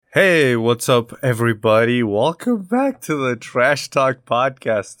Hey, what's up, everybody? Welcome back to the Trash Talk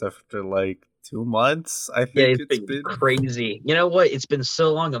podcast after like 2 months. I Yeah, think it's it's been been. crazy. You know what? It's been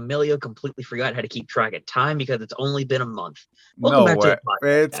so long. Emilio completely forgot how to keep track of time because it's only been a month. Welcome No back to the way.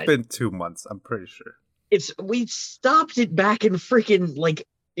 podcast, It's guys. been 2 months, I'm pretty sure. We stopped it back in freaking like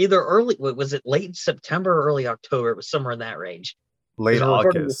either early was it late September or early October? It was somewhere in that range. Late Because we're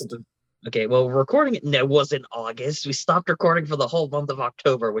recording this. August. Okay, well, we're recording it. No, it was in August. We stopped recording for the whole month of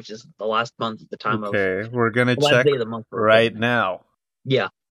October, which is the last month at the time of Okay, we're gonna the last check day of the month we're right recording. now. Yeah,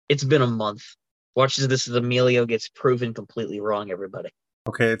 it's been a month. Watch this as Emilio gets proven completely wrong, everybody.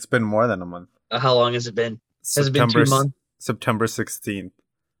 Okay, it's been more than a month. How long has it been? Has it been September 2 months? September 16th.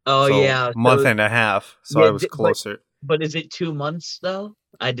 Oh So, yeah. month and a half. So Yeah, I was closer. but is it 2 months though?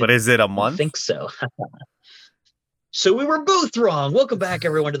 I But didn't is it a month? think so. So we were both wrong. Welcome back,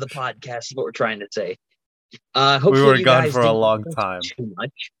 everyone, to the podcast. Is what we're trying to say. We Hopefully were you gone guys for a didn't long miss time. too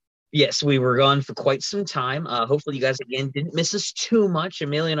much. Yes, we were gone for quite some time. Hopefully you guys again didn't miss us too much.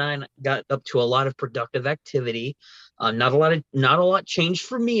 Amelia and I got up to a lot of productive activity. Not a lot changed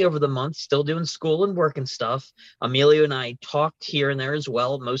for me over the month. Still doing school and work and stuff. Amelia and I talked here and there as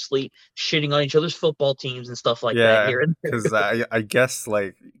well, mostly shitting on each other's football teams and stuff like that Yeah, here and there. because I guess,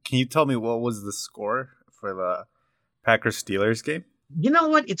 like, can you tell me what was the score for the Packers Steelers game? You know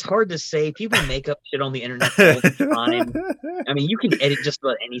what? It's hard to say. People make up shit on the internet all the time. I mean, you can edit just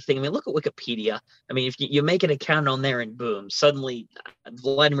about anything. I mean, look at Wikipedia. I mean, if you make an account on there and boom, suddenly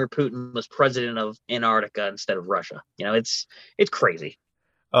Vladimir Putin was president of Antarctica instead of Russia. You know, it's crazy.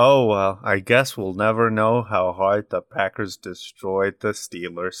 Oh, well, I guess we'll never know how hard the Packers destroyed the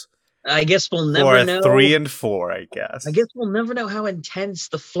Steelers. I guess we'll For never a know. 3-4, I I guess guess. we'll never know how intense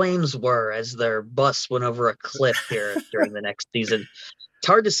the Flames were as their bus went over a cliff here during the next season. It's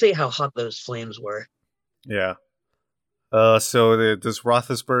hard to say how hot those flames were. Yeah. So does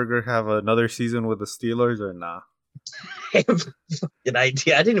Roethlisberger have another season with the Steelers or nah? I have an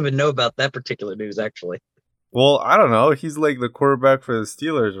idea. I didn't even know about that particular news actually. Well, I don't know. He's like the quarterback for the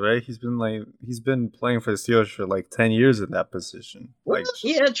Steelers, right? He's been playing for the Steelers for like 10 years in that position. Well, Like,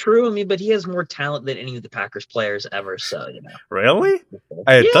 yeah, true. I mean, but he has more talent than any of the Packers players ever. So you know. really?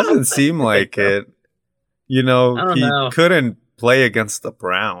 It Yeah, doesn't seem I think like so. it. You know, I don't he know. couldn't play against the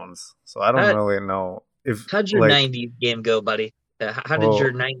Browns, so I don't How really know if how'd your like, '90s game go, buddy? How did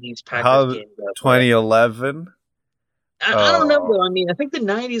your well, '90s Packers how game go for you? 2011. I don't know Uh, though. I mean, I think the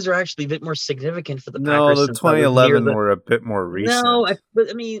 '90s are actually a bit more significant for the no, Packers the since I was near 2011 the. were a bit more No, recent. but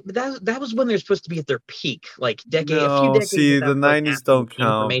I mean, that was when they're supposed to be at their peak, like a few No, decades see, the after like 90s after the don't team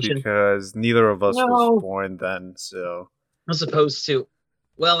count formation. because neither of us was No, born then. So as opposed to,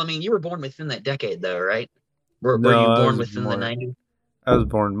 well, I mean, you were born within that decade though, right? Were no, you born within the '90s? I was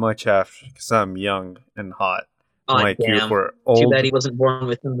born much after because I'm young and hot, Oh, unlike you who damn. are Too bad old. he wasn't born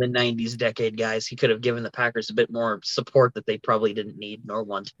within the '90s decade, guys. He could have given the Packers a bit more support that they probably didn't need nor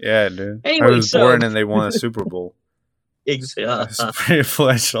want. Yeah, dude. I Anyway, was so born and they won a Super Bowl. It's uh, pretty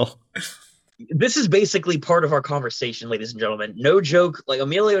influential. this is basically part of our conversation, ladies and gentlemen. No joke. Like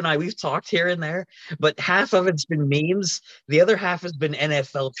Emilio and I, we've talked here and there, but half of it's been memes. The other half has been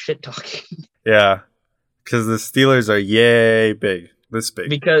NFL shit talking. Yeah, because the Steelers are yay big, this big.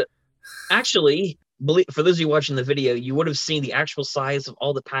 Because actually, for those of you watching the video, you would have seen the actual size of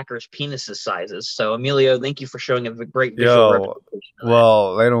all the Packers' penises sizes. So, Emilio, thank you for showing a great visual Yo, representation of that.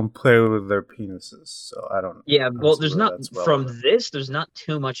 well, they don't play with their penises, so Yeah, I don't well, see there's where not that's from relevant. this. There's not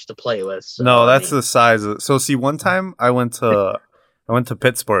too much to play with. No, So, I that's mean, the size of. So see, one time I went to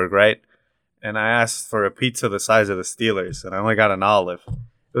Pittsburgh, right? And I asked for a pizza the size of the Steelers, and I only got an olive.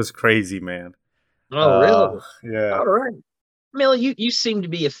 It was crazy, man. oh, really? Yeah. All right. Emilio, you seem to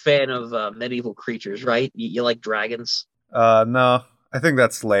be a fan of medieval creatures, right? You like dragons. No, I think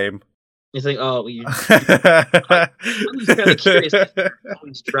that's lame. You think, oh, I'm just kind of curious.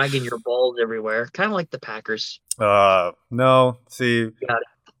 Always dragging your balls everywhere, kind of like the Packers. No. See, Yeah,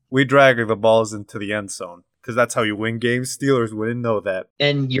 we drag the balls into the end zone because that's how you win games. Steelers wouldn't know that.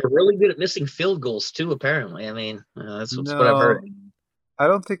 and you're really good at missing field goals too. Apparently, I mean, that's what I've heard. No, I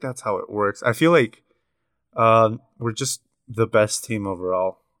don't think that's how it works. I feel like we're just the best team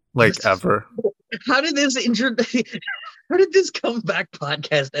overall, like ever. How did this intro? How did this comeback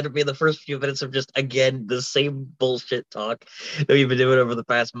podcast end up being the first few minutes of just again the same bullshit talk that we've been doing over the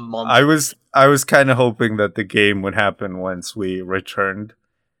past month? I was kind of hoping that the game would happen once we returned.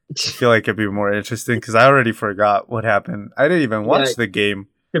 I feel like it'd be more interesting because I already forgot what happened. I didn't even Yeah, watch the game.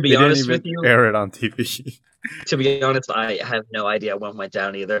 to They be didn't honest with even you, air it on TV. I have no idea when went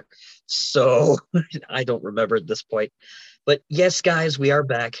down either. So I don't remember at this point. But yes, guys, we are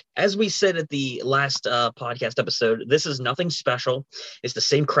back. As we said at the last podcast episode, this is nothing special. It's the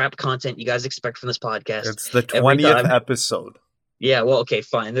same crap content you guys expect from this podcast It's the every 20th time. episode. Yeah, well, okay,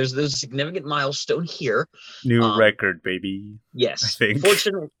 fine. There's a significant milestone here. New record, baby. Yes. I think.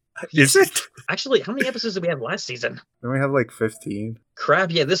 Fortunately, Is it? Actually, how many episodes did we have last season? Then we have like 15.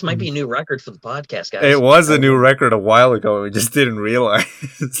 Crap, yeah, this might be a new record for the podcast, guys. It was a new record a while ago. We just didn't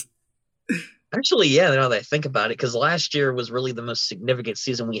realize. Actually, yeah, now that I think about it, because last year was really the most significant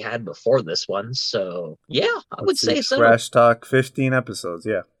season we had before this one. So, yeah, I would say so. Trash Talk, 15 episodes,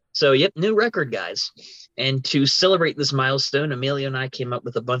 yeah. So, yep, new record, guys. And to celebrate this milestone, Emilio and I came up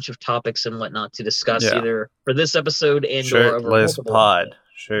with a bunch of topics and whatnot to discuss either for this episode and Shirtless pod.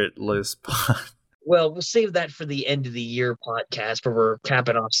 Shirtless pod. Well, we'll save that for the end of the year podcast where we're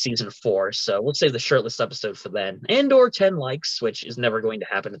capping off season 4. So we'll save the shirtless episode for then. And or 10 likes, which is never going to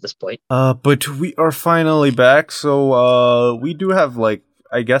happen at this point. But we are finally back. So we do have like,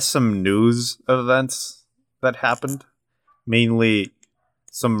 I guess, some news events that happened. Mainly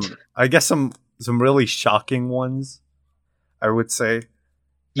some really shocking ones, I would say.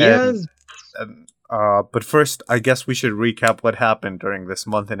 Yeah. But first, I guess we should recap what happened during this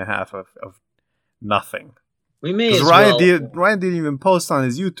month and a half of nothing. We may as Ryan didn't even post on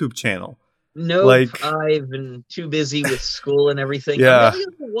his YouTube channel. No, I've been too busy with school and everything. Yeah,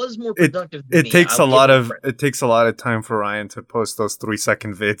 it was more productive. It takes a lot of time for Ryan to post those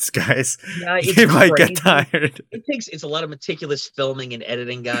 3-second vids, guys. Yeah, he might get tired. It's a lot of meticulous filming and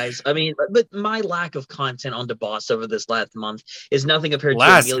editing, guys. I mean, but my lack of content on DeBoss over this last month is nothing compared to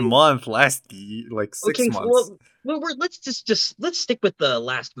last year, like 6 months. Well, let's stick with the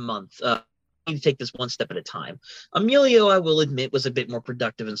last month. To take this one step at a time. Emilio, I will admit, was a bit more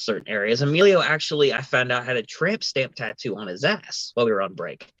productive in certain areas. Emilio actually, I found out, had a tramp stamp tattoo on his ass while we were on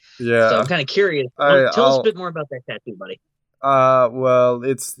break. Yeah. So I'm kind of curious. Tell us a bit more about that tattoo, buddy. Well,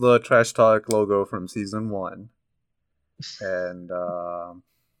 it's the Trash Talk logo from season 1. And it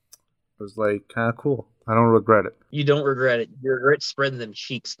was like kind of cool. I don't regret it. You don't regret it. You regret spreading them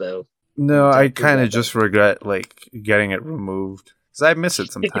cheeks, though. No, I kind of just regret like getting it removed. Because I miss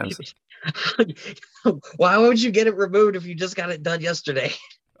it sometimes. Why would you get it removed if you just got it done yesterday?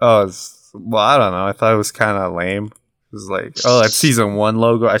 Well, I don't know. I thought it was kind of lame. It was like, that's season 1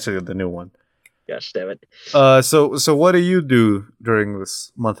 logo. Actually, the new one. Gosh damn it. So what do you do during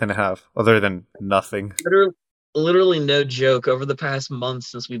this month and a half other than nothing? Literally no joke. Over the past month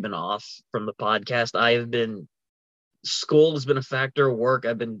since we've been off from the podcast, school has been a factor. Work,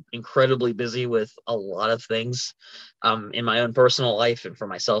 I've been incredibly busy with a lot of things in my own personal life and for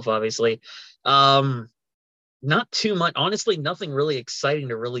myself, obviously. Not too much. Honestly, nothing really exciting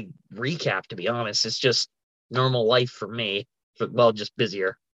to really recap, to be honest. It's just normal life for me. Well, just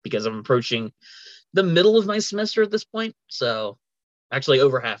busier because I'm approaching the middle of my semester at this point. So actually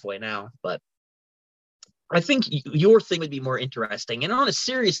over halfway now, but I think your thing would be more interesting. And on a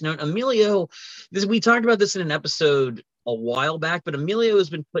serious note, Emilio, we talked about this in an episode a while back, but Emilio has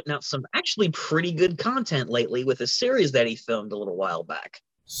been putting out some actually pretty good content lately with a series that he filmed a little while back.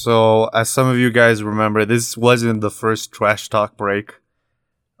 So, as some of you guys remember, this wasn't the first Trash Talk break.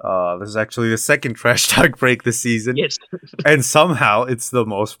 This is actually the second Trash Talk break this season. Yes. And somehow, it's the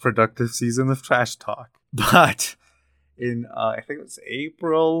most productive season of Trash Talk. But in, I think it was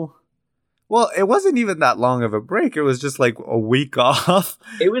April... Well, it wasn't even that long of a break. It was just like a week off.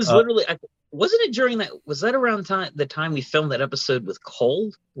 It was literally, wasn't it during that? Was that around the time we filmed that episode with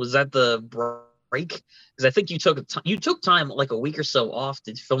Cole? Was that the break? Because I think you took time like a week or so off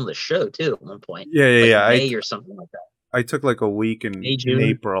to film the show too at one point. Yeah. May or something like that. I took like a week in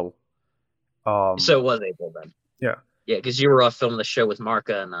April. So it was April then. Yeah. Yeah, because you were off filming the show with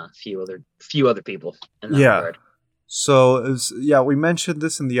Marka and a few other people. In that regard. So we mentioned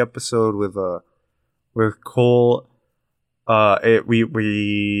this in the episode with Cole. We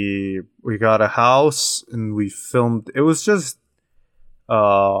got a house and we filmed. It was just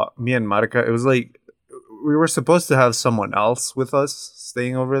me and Marika. It was like we were supposed to have someone else with us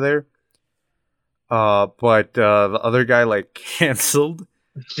staying over there, but the other guy like canceled.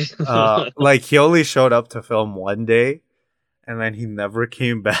 Like he only showed up to film one day, and then he never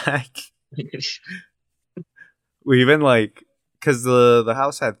came back. We even like, because the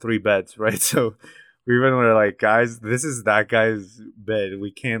house had 3 beds, right? So we even were like, guys, this is that guy's bed.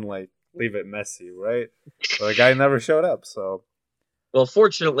 We can't like leave it messy, right? So the guy never showed up. So, well,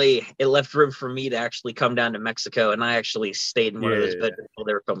 fortunately, it left room for me to actually come down to Mexico, and I actually stayed in one of those beds while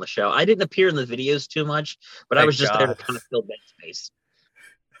they were filming the show. I didn't appear in the videos too much, but I was just there to kind of fill bed space.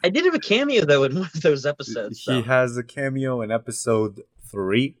 I did have a cameo though in one of those episodes. He has a cameo in episode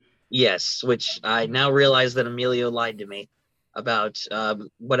 3. Yes, which I now realize that Emilio lied to me about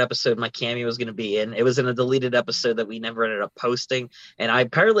what episode my cameo was going to be in. It was in a deleted episode that we never ended up posting, and I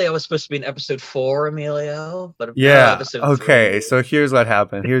was supposed to be in episode 4, Emilio, but no, Yeah. episode Okay. 3. So here's what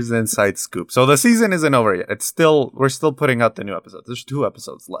happened. Here's the inside scoop. So the season isn't over yet. We're still putting out the new episodes. There's 2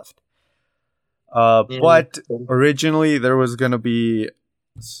 episodes left. Yeah. But originally there was gonna be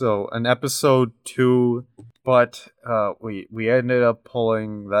an episode 2, but we ended up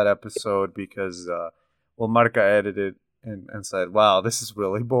pulling that episode because Marca edited and said, "Wow, this is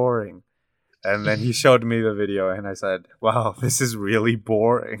really boring." And then he showed me the video, and I said, "Wow, this is really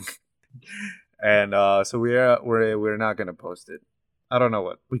boring." And so we're not gonna post it. I don't know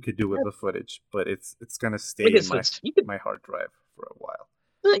what we could do with the footage, but it's gonna stay in my hard drive for a while.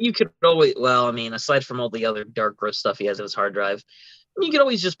 You could always, well, I mean, aside from all the other dark, gross stuff he has in his hard drive, you could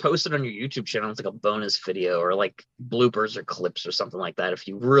always just post it on your YouTube channel as like a bonus video or like bloopers or clips or something like that if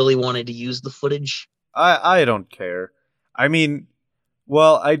you really wanted to use the footage. I don't care. I mean,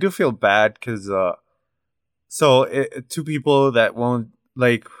 well, I do feel bad because 2 people that won't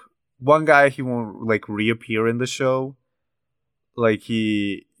like one guy, he won't like reappear in the show. Like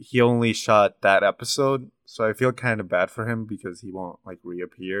he only shot that episode, so I feel kind of bad for him because he won't like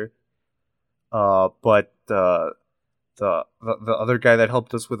reappear. But the other guy that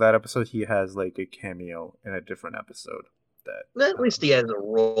helped us with that episode, he has like a cameo in a different episode. That At least he has a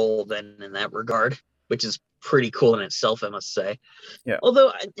role then in that regard, which is pretty cool in itself, I must say. Yeah.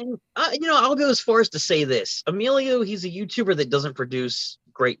 Although, I'll go as far as to say this: Emilio, he's a YouTuber that doesn't produce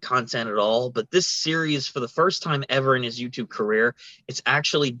great content at all, but this series, for the first time ever in his YouTube career, it's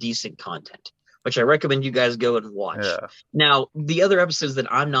actually decent content, which I recommend you guys go and watch. Yeah. Now, the other episodes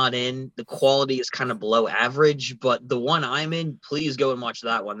that I'm not in, the quality is kind of below average, but the one I'm in, please go and watch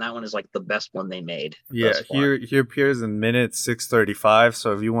that one. That one is like the best one they made. Yeah, he appears in minute 6:35,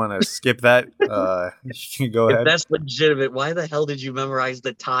 so if you want to skip that, you can go ahead. If that's legitimate, why the hell did you memorize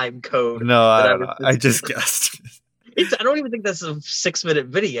the time code? No, I don't know. I just guessed. I don't even think that's a 6-minute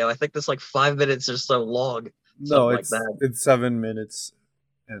video. I think that's like 5 minutes or so long. No, it's 7 minutes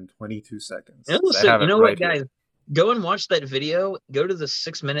and 22 seconds. So, you know what, guys? Go and watch that video. Go to the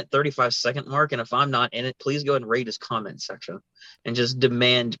 6-minute 35-second mark, and if I'm not in it, please go and rate his comment section and just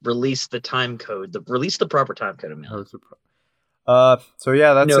demand release the time code. Release the proper time code. So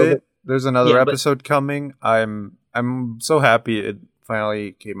yeah, that's it. There's another episode coming. I'm so happy it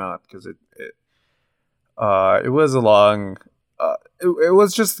finally came out because it was a long. It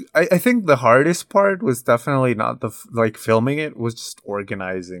was just. I think the hardest part was definitely not the filming it. Was just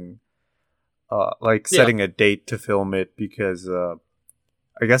organizing. Setting a date to film it because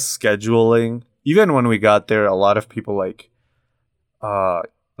I guess scheduling. Even when we got there, a lot of people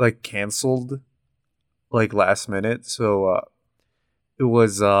canceled last minute. So it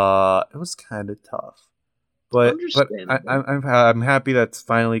was kind of tough. But I'm happy that's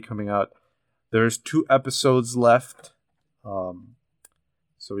finally coming out. There's 2 episodes left.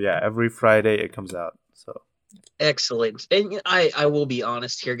 So yeah, every Friday it comes out. So excellent. And I will be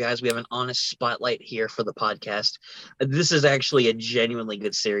honest here, guys. We have an honest spotlight here for the podcast. This is actually a genuinely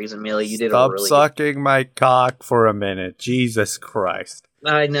good series. Amelia, you did a really sucking my cock for a minute. Jesus Christ.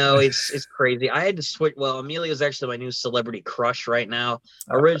 I know, it's crazy. I had to switch. Well, Amelia's actually my new celebrity crush right now.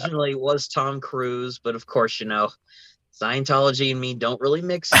 Originally it was Tom Cruise, but of course, Scientology and me don't really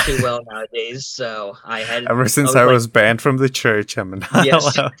mix too well nowadays. So ever since I was banned from the church, I'm not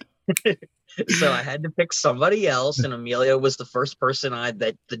allowed. So I had to pick somebody else, and Amelia was the first person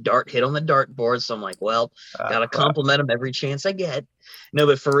that the dart hit on the dartboard. So I'm like, well, gotta compliment him every chance I get. No,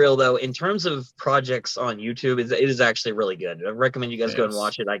 but for real though, in terms of projects on YouTube, it is actually really good. I recommend you guys go and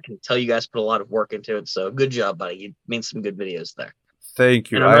watch it. I can tell you guys put a lot of work into it. So good job, buddy. You made some good videos there.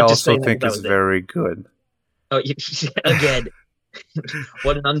 Thank you. I also think it's very good. Oh, again.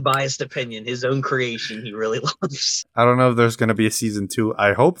 What an unbiased opinion. His own creation he really loves. I don't know if there's going to be a season 2.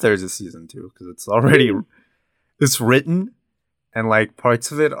 I hope there's a season 2 because it's already it's written and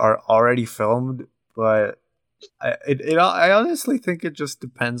parts of it are already filmed, but I honestly think it just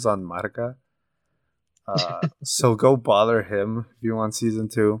depends on Marca. So go bother him if you want season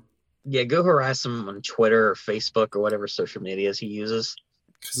 2. Yeah, go harass him on Twitter or Facebook or whatever social medias he uses.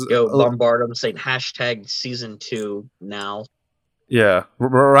 Go bombard him saying #season 2 now. Yeah,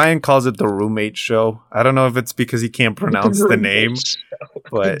 Ryan calls it the roommate show. I don't know if it's because he can't pronounce the name,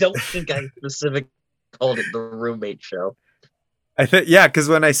 but I don't think I specifically called it the roommate show. I think because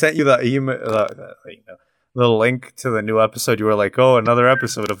when I sent you the email, the link to the new episode, you were like, "Oh, another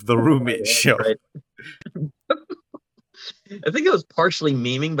episode of the roommate show." Right. I think it was partially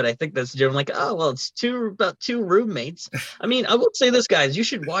memeing, but I think that's generally like, oh well, it's about two roommates. I mean, I will say this, guys, you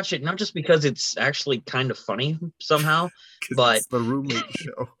should watch it not just because it's actually kind of funny somehow, Because but it's the roommate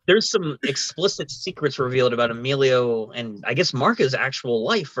show. there's some explicit secrets revealed about Emilio and I guess Marca's actual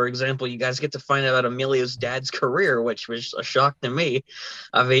life. For example, you guys get to find out about Emilio's dad's career, which was a shock to me.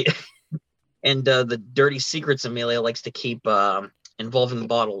 I mean, and the dirty secrets Emilio likes to keep involving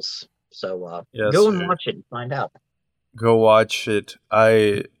bottles. So Yes, go and sir. watch it and find out. Go watch it.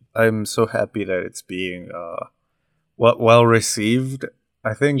 I'm so happy that it's being well received.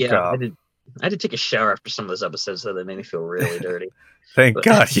 I think Yeah, I did take a shower after some of those episodes, so they made me feel really dirty. thank But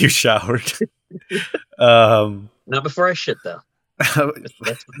God you showered. um not before I shit, though.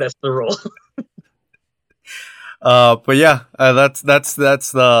 That's the rule. but yeah, that's the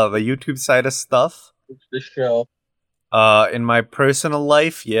YouTube side of stuff. It's the show. In my personal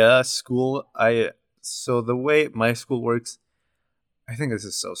life, yeah, school. So the way my school works, I think this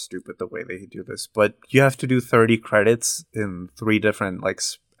is so stupid the way they do this, but you have to do 30 credits in three different like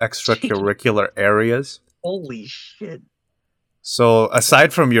extracurricular areas. Holy shit. So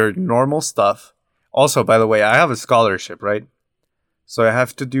aside from your normal stuff, also by the way, I have a scholarship, right? So I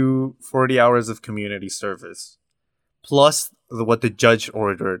have to do 40 hours of community service plus what the judge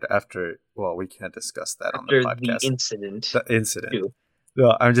ordered after. Well, we can't discuss that on the After the podcast. incident. The incident. Too.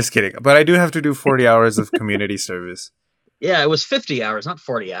 No, I'm just kidding. But I do have to do 40 hours of community service. Yeah, it was 50 hours, not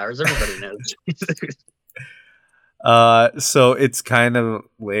 40 hours. Everybody knows. So it's kind of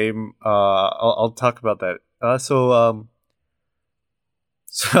lame. I'll talk about that. So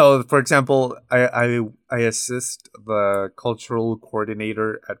for example, I assist the cultural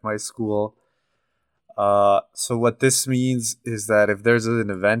coordinator at my school. So what this means is that if there's an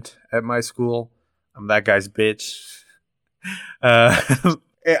event at my school, I'm that guy's bitch.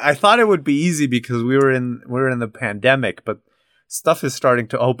 I thought it would be easy because we were in the pandemic, but stuff is starting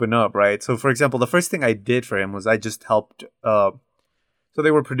to open up, right? So, for example, the first thing I did for him was I just helped. So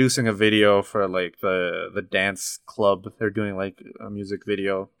they were producing a video for like the dance club. They're doing like a music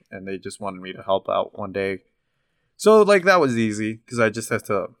video, and they just wanted me to help out one day. So like that was easy because I just have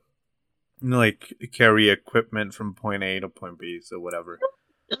to like carry equipment from point A to point B, so whatever.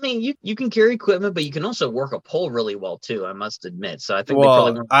 I mean, you can carry equipment, but you can also work a pole really well too, I must admit. So I think they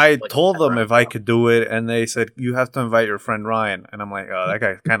probably Well, want I like told them background if I stuff. could do it, and they said you have to invite your friend Ryan, and I'm like, oh, that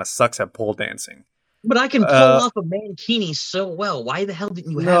guy kind of sucks at pole dancing. But I can pull Uh, off a mankini so well. Why the hell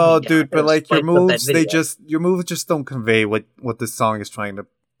didn't you have me no, down? I dude, could but have like your spiced up that moves, video. your moves just don't convey what the song is trying to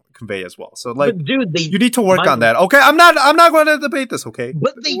convey as well. So like, But dude, you need to work my on that. Okay, I'm not going to debate this. Okay,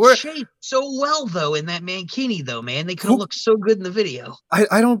 but they we're chased so well though in that mankini though, man. They could have who looked so good in the video.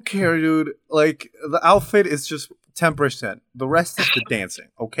 I don't care, dude. Like the outfit is just 10%. The rest is the dancing.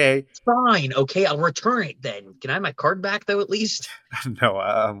 Okay. Fine, okay, I'll return it then. Can I have my card back though at least?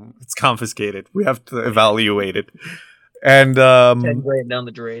 No, it's confiscated. We have to evaluate it. And 10 grand down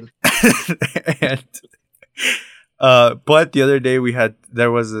the drain. and but the other day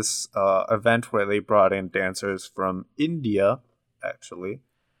there was this event where they brought in dancers from India actually,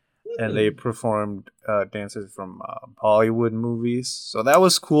 and they performed dancers from Bollywood movies. So that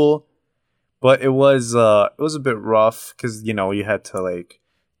was cool, but it was a bit rough because you had to like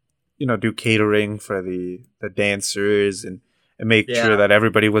do catering for the dancers and make sure Yeah, that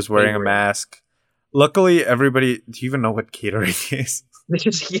everybody was wearing a catering. mask. Luckily, everybody. Do you even know what catering is?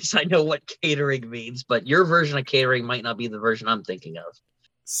 Yes, I know what catering means, but your version of catering might not be the version I'm thinking of.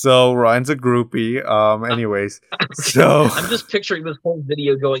 So Ryan's a groupie. Anyways, so I'm just picturing this whole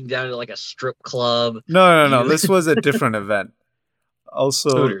video going down to like a strip club. no. You This was a different event. Also,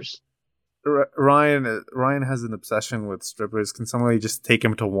 Hooters. Ryan has an obsession with strippers. Can somebody just take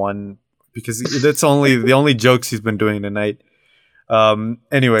him to one because that's only the only jokes he's been doing tonight.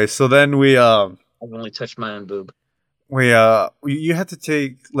 Anyway, so then I've only touched my own boob. you had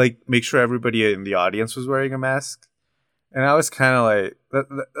to make sure everybody in the audience was wearing a mask. And I was kind of like,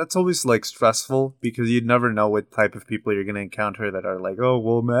 that's always like stressful because you never know what type of people you're going to encounter that are like, oh,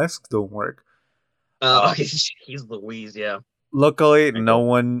 well, masks don't work. Oh, Um, he's Louise, yeah. Luckily, I no know.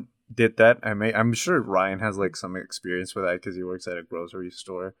 one did that. I'm sure Ryan has like some experience with that because he works at a grocery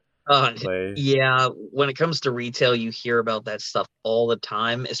store. Uh, Like, yeah, when it comes to retail, you hear about that stuff all the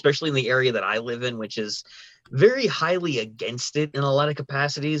time, especially in the area that I live in, which is very highly against it in a lot of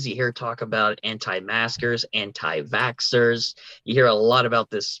capacities. You hear talk about anti-maskers, anti-vaxxers. You hear a lot about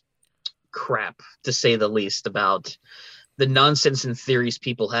this crap, to say the least, about the nonsense and theories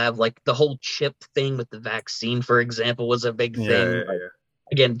people have. Like the whole chip thing with the vaccine, for example, was a big yeah, thing. yeah, Like, yeah.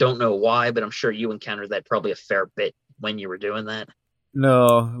 again, don't know why, but I'm sure you encountered that probably a fair bit when you were doing that.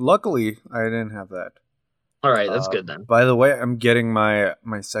 No, luckily I didn't have that. All right, that's good then. By the way, I'm getting my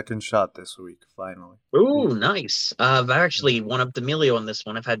second shot this week, finally. Ooh, nice. I've actually one up Emilio on this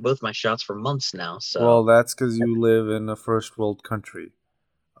one. I've had both my shots for months now, Well, so that's because you live in a first world country.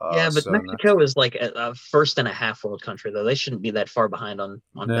 yeah. But So not. Mexico is like a first and a half world country, though. They shouldn't be that far behind on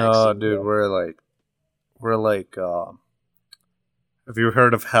No, vaccines. dude, we're like. Have you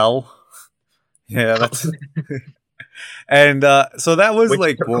heard of hell? Yeah, that's. And so that was Which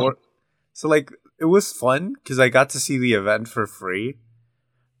like more. So like it was fun because I got to see the event for free,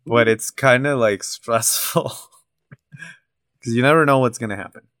 but it's kind of like stressful because you never know what's gonna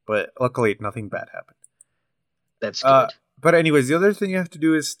happen. But luckily, nothing bad happened. that's good. But anyways, the other thing you have to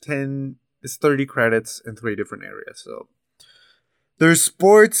do is 30 credits in 3 different areas. So there's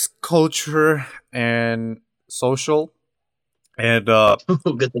sports, culture, and social. And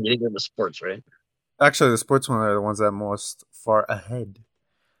Good thing you didn't go into sports, right? actually, the sports one are the ones that are most far ahead.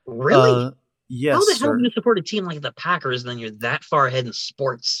 Really? Yes, How the hell do sir. you support a team like the Packers and then you're that far ahead in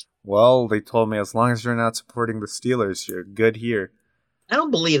sports? Well, they told me as long as you're not supporting the Steelers, you're good here. I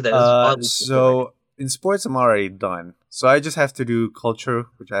don't believe that. It's oddly specific. So in sports, I'm already done. So I just have to do culture,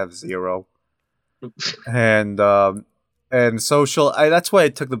 which I have 0, and social. That's why I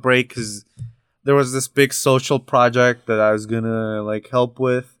took the break because there was this big social project that I was gonna like help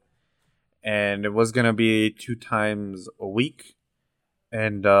with, and it was gonna be 2 times a week.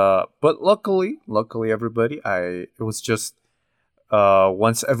 And but luckily everybody, it was just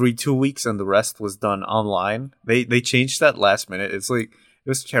once every 2 weeks, and the rest was done online. They changed that last minute. It's like it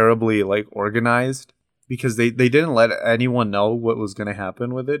was terribly like organized because they didn't let anyone know what was gonna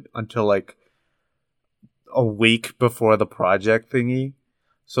happen with it until like a week before the project thingy.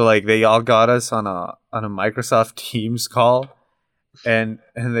 So like they all got us on a Microsoft Teams call, and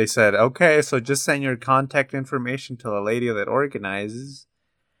they said, okay, so just send your contact information to the lady that organizes,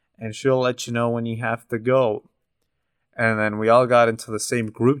 and she'll let you know when you have to go. And then we all got into the same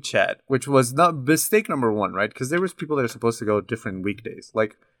group chat, which was not mistake number one, right? Because there was people that are supposed to go different weekdays.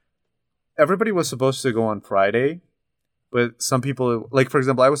 Like everybody was supposed to go on Friday, but some people, like for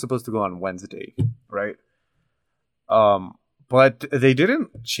example, I was supposed to go on Wednesday, right? But they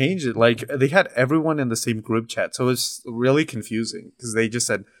didn't change it. Like they had everyone in the same group chat, so it's really confusing because they just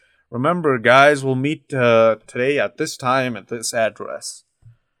said, "Remember, guys, we'll meet today at this time at this address."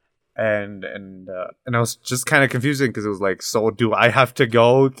 And I was just kind of confusing because it was like, so do I have to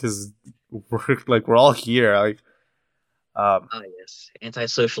go? Because we're all here. Like, Yes,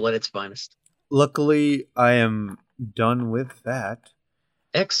 antisocial at its finest. luckily, I am done with that.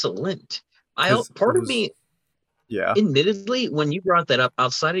 Excellent. Because Part of me, yeah, admittedly, when you brought that up,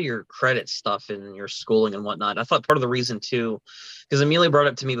 outside of your credit stuff and your schooling and whatnot, I thought part of the reason too, because Amelia brought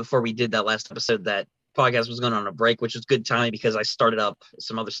up to me before we did that last episode that podcast was going on a break, which was good timing because I started up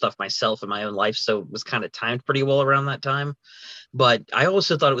some other stuff myself in my own life, so it was kind of timed pretty well around that time. But I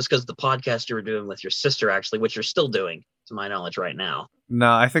also thought it was because of the podcast you were doing with your sister, actually, which you're still doing, to my knowledge, right now. no,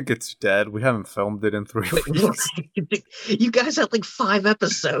 I think it's dead. We haven't filmed it in 3 weeks. You guys had like 5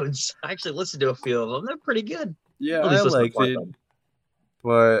 episodes. I actually listened to a few of them. They're pretty good. Yeah, At I least listen to liked part of it, them.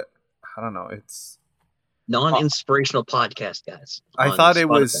 but I don't know. It's Non-inspirational podcast, guys. I On thought it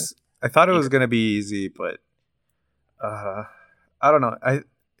Spotify. was I thought it was gonna be easy, but I don't know.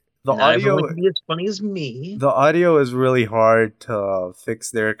 The Not audio everyone can be as funny as me. the audio is really hard to fix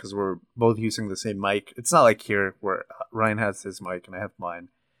there because we're both using the same mic. It's not like here where Ryan has his mic and I have mine.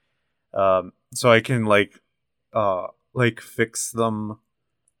 So I can fix them.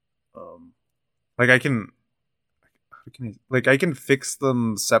 Like I can, I can fix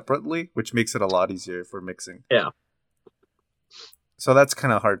them separately, which makes it a lot easier for mixing. Yeah. So that's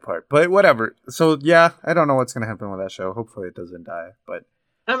kind of hard part, but whatever. So yeah, I don't know what's gonna happen with that show. Hopefully it doesn't die, but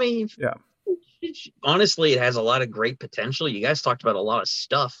I mean, yeah. Honestly, it has a lot of great potential. You guys talked about a lot of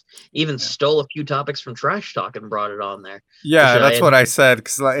stuff. Even stole a few topics from Trash Talk and brought it on there. Yeah, that's what I said.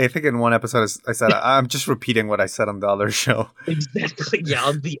 Because I think in one episode I said I'm just repeating what I said on the other show. Exactly. Yeah,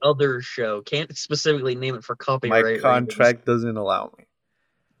 on the other show. Can't specifically name it for copyright. My contract doesn't allow me.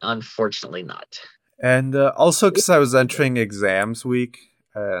 Unfortunately, not. And also because I was entering exams week,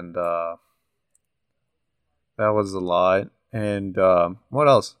 and that was a lot. And what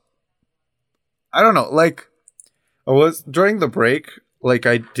else? I don't know. Like, I was during the break. Like,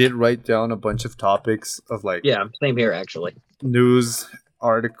 I did write down a bunch of topics of like, yeah, same here actually. News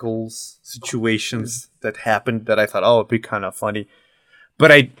articles, situations that happened that I thought, oh, it'd be kind of funny.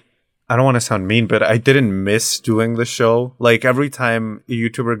 But I don't want to sound mean, but I didn't miss doing the show. Like every time a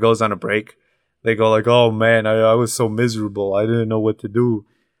YouTuber goes on a break, they go like, "Oh man, I was so miserable. I didn't know what to do."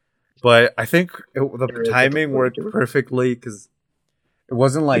 But I think the timing worked perfectly because it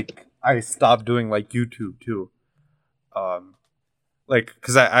wasn't like I stopped doing like YouTube too. Like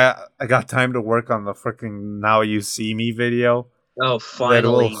because I got time to work on the freaking Now You See Me video Oh, that will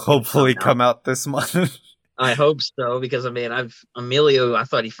finally. hopefully come out this month. I hope so, because I mean, Emilio, I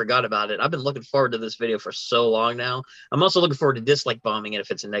thought he forgot about it. I've been looking forward to this video for so long now. I'm also looking forward to dislike bombing it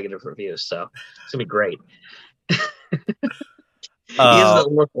if it's a negative review. So it's gonna be great. He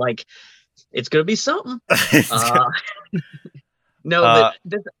doesn't look like it's gonna be something. No, but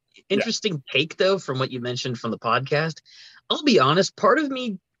that's interesting take though from what you mentioned from the podcast. I'll be honest, part of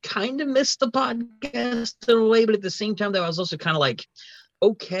me kind of missed the podcast in a way, but at the same time, though, I was also kind of like,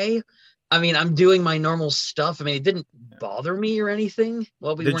 okay. I mean, I'm doing my normal stuff. I mean, it didn't bother me or anything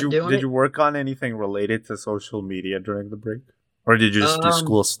while we weren't doing it. Did you work on anything related to social media during the break? Or did you just do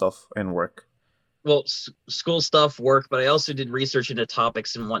school stuff and work? Well, school stuff, work, but I also did research into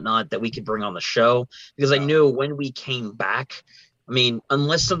topics and whatnot that we could bring on the show, because I knew when we came back, I mean,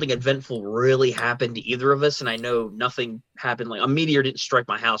 unless something eventful really happened to either of us, and I know nothing happened, like a meteor didn't strike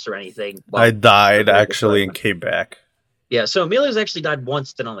my house or anything. Well, I died actually and came back. Yeah, so Emilio's actually died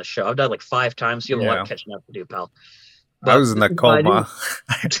once then on the show. I've died like 5 times. So you have a lot of catching up to do, pal. But I was in the coma.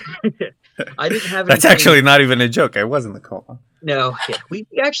 I didn't have. That's actually not even a joke. I was in the coma. No, yeah, we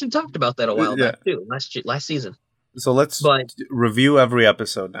actually talked about that a while back too, last season. So let's review every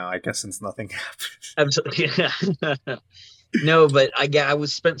episode now, I guess, since nothing happened. Absolutely. No, but I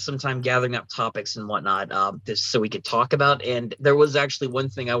was spent some time gathering up topics and whatnot, so we could talk about. And there was actually one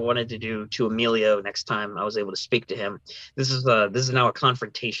thing I wanted to do to Emilio next time I was able to speak to him. This is now a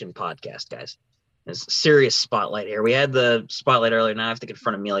confrontation podcast, guys. It's a serious spotlight here. We had the spotlight earlier. Now I have to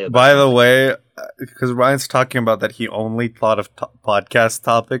confront Emilio. By the way, because Ryan's talking about that he only thought of podcast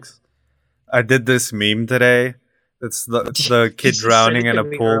topics, I did this meme today. It's the kid drowning in a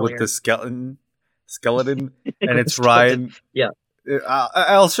pool with the skeleton, and it's Ryan. Yeah.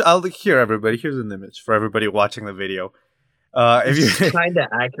 I'll hear everybody. Here's an image for everybody watching the video. If you kind of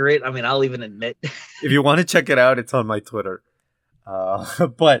accurate, I mean, I'll even admit. If you want to check it out, it's on my Twitter.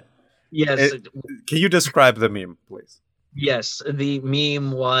 But yes, can you describe the meme, please? Yes, the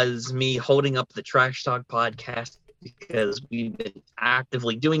meme was me holding up the Trash Talk podcast because we've been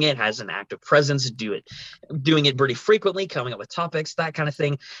actively doing it, has an active presence, doing it pretty frequently, coming up with topics, that kind of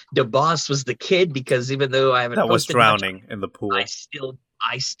thing. DeBoss was the kid, because even though I haven't that was drowning much, in the pool, I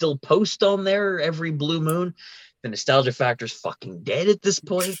still post on there every blue moon. The nostalgia factor's fucking dead at this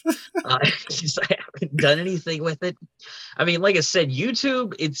point. I haven't done anything with it. I mean, like I said,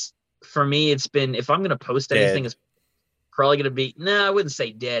 YouTube, for me, it's been, if I'm gonna post anything, it's probably gonna be, I wouldn't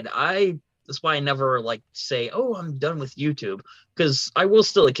say dead. That's why I never say, oh, I'm done with YouTube, because I will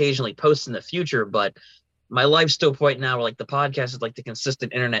still occasionally post in the future, but my life's to a point now where the podcast is the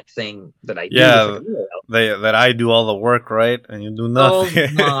consistent internet thing that I do. Yeah, that I do all the work, right? And you do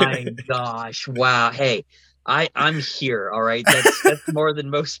nothing. Oh my gosh. Wow. Hey, I'm here. All right. That's more than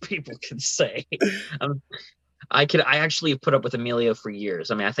most people can say. I actually put up with Emilio for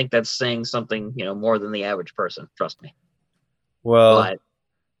years. I mean, I think that's saying something, more than the average person. Trust me. Well,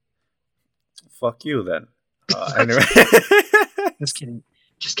 fuck you then. Anyway,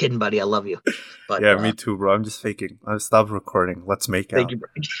 just kidding, buddy. I love you. But, yeah, me too, bro. I'm just faking. I stopped recording. Let's make out. Thank you, bro.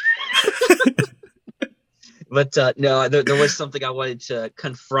 But no, there was something I wanted to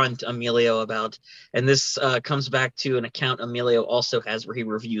confront Emilio about, and this comes back to an account Emilio also has where he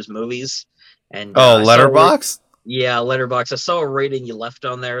reviews movies. And Letterboxd. Yeah, Letterboxd. I saw a rating you left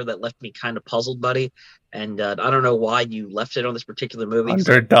on there that left me kind of puzzled, buddy. And I don't know why you left it on this particular movie.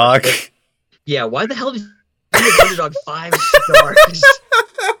 Underdog. Yeah, why the hell did you give Underdog 5 stars?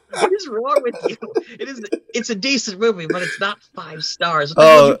 What is wrong with you? It's a decent movie, but it's not 5 stars. What the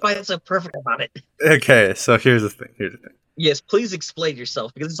hell did you find so perfect about it? Okay, so here's the thing. Yes, please explain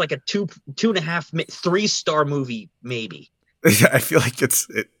yourself, because it's like a 2.5, 3-star movie, maybe. Yeah, I feel like it's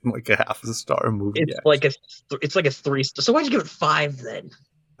like a half a star movie. It's like a 3 star. So why'd you give it 5 then?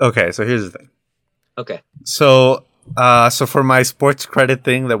 Okay, so here's the thing. Okay. So for my sports credit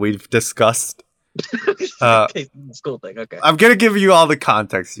thing that we've discussed, okay, school thing. Okay. I'm gonna give you all the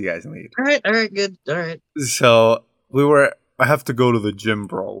context you guys need. All right, good. All right. So I have to go to the gym,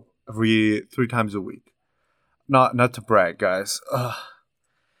 bro, 3 times a week. Not to brag, guys.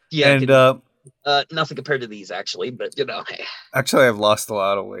 Yeah. And nothing compared to these, actually, but hey. Actually, I've lost a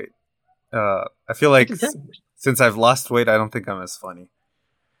lot of weight. I feel like since I've lost weight, I don't think I'm as funny.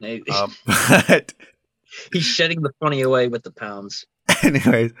 But he's shedding the funny away with the pounds.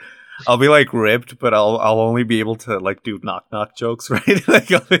 Anyways, I'll be ripped, but I'll only be able to do knock jokes, right?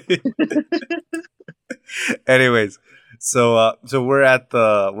 Anyways, so we're at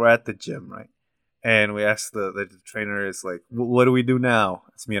the gym, right? and we asked the trainer is like, what do we do now?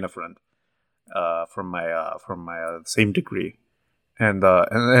 It's me and a friend from my same degree. And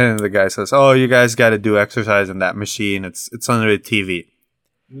then the guy says, "Oh, you guys got to do exercise in that machine. It's under the TV."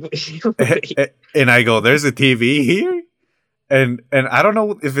 And I go, "There's a TV here," and I don't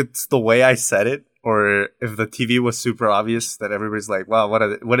know if it's the way I said it or if the TV was super obvious that everybody's like, "Wow,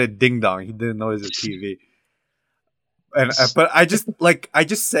 what a ding dong! He didn't know it was a TV." And but I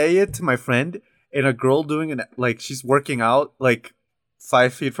just say it to my friend, and a girl doing an like she's working out like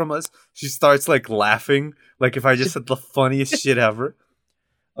 5 feet from us. She starts like laughing, like if I just said the funniest shit ever.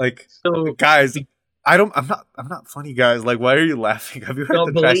 Like, So guys, I'm not funny, guys. Like, why are you laughing? Have you heard no,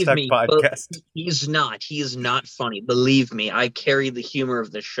 the Trash believe Talk me, but podcast? he's not. He is not funny. Believe me, I carry the humor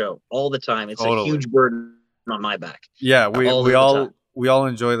of the show all the time. It's a Totally. huge burden on my back Yeah, we all we the time. all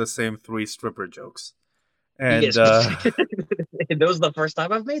enjoy the same three stripper jokes, and Yes, and that was the first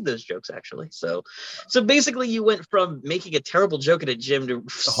time I've made those jokes actually. So basically, you went from making a terrible joke at a gym to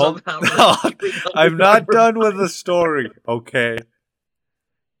hold, somehow I'm not done with the story. Okay,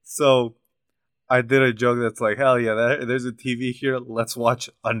 so I did a joke that's like, hell yeah, there's a TV here. Let's watch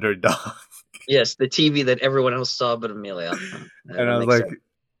Underdog. Yes, the TV that everyone else saw but Amelia. And That I was makes like, sense.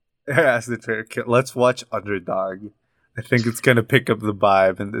 I asked the trainer, let's watch Underdog. I think it's gonna pick up the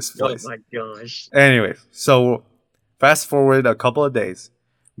vibe in this Oh place. my gosh. Anyway, so fast forward a couple of days.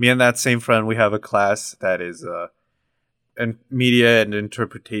 Me and that same friend, we have a class that is in media and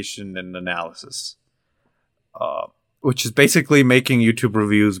interpretation and analysis, uh, which is basically making YouTube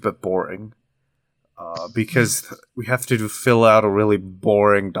reviews but boring. Because we have to fill out a really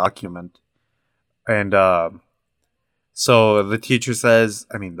boring document, and so the teacher says,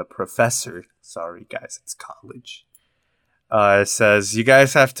 I mean the professor. Sorry, guys, it's college. Says you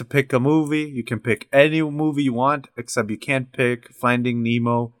guys have to pick a movie. You can pick any movie you want, except you can't pick Finding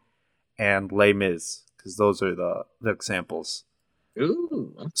Nemo and Les Mis because those are the examples.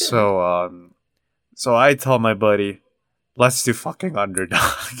 Ooh, okay. So I tell my buddy, let's do fucking Underdog.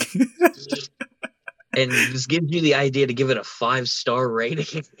 And this gives you the idea to give it a 5-star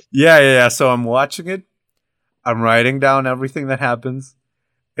rating. Yeah. So I'm watching it. I'm writing down everything that happens,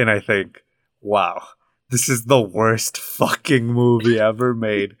 and I think, wow, this is the worst fucking movie ever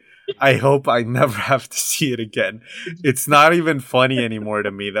made. I hope I never have to see it again. It's not even funny anymore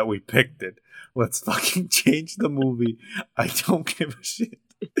to me that we picked it. Let's fucking change the movie. I don't give a shit.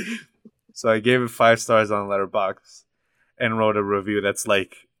 So I gave it 5 stars on Letterboxd and wrote a review that's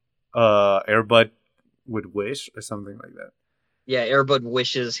like, Airbud would wish or something like that. Yeah, Airbud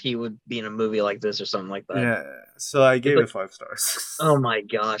wishes he would be in a movie like this or something like that. Yeah. So I gave But it 5 stars. oh my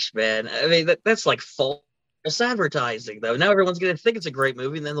gosh, man! I mean, that's like false advertising, though. Now everyone's gonna think it's a great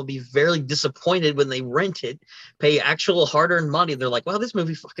movie, and then they'll be very disappointed when they rent it, pay actual hard-earned money. They're like, "Wow, this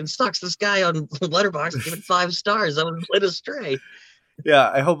movie fucking sucks." This guy on Letterboxd gave it 5 stars. I was led astray. Yeah,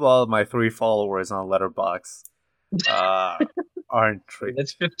 I hope all of my 3 followers on Letterbox aren't tricked.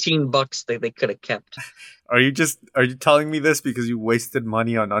 That's $15 they could have kept. Are you telling me this because you wasted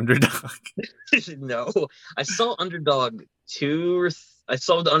money on Underdog? No, I saw Underdog I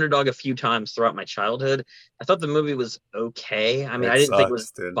saw the Underdog a few times throughout my childhood. I thought the movie was okay. I mean, It I didn't think it was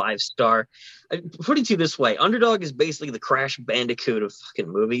sucks, dude. 5-star. Put it to you this way: Underdog is basically the Crash Bandicoot of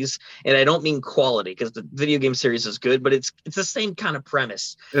fucking movies, and I don't mean quality because the video game series is good, but it's the same kind of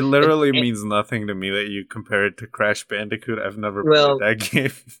premise. It literally And- means nothing to me that you compare it to Crash Bandicoot. I've never Well, played that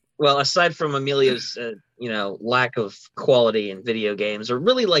game. Well, aside from Amelia's, lack of quality in video games or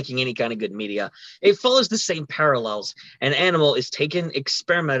really liking any kind of good media, it follows the same parallels. An animal is taken,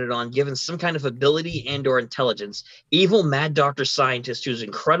 experimented on, given some kind of ability and/or intelligence. Evil mad doctor scientist who's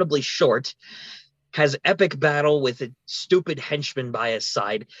incredibly short has epic battle with a stupid henchman by his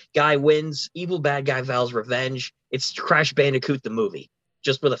side. Guy wins. Evil bad guy vows revenge. It's Crash Bandicoot the movie,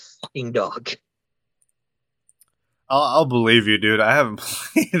 just with a fucking dog. I'll believe you, dude. I haven't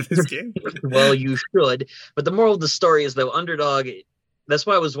played this game. Well, you should. But the moral of the story is, though, Underdog. That's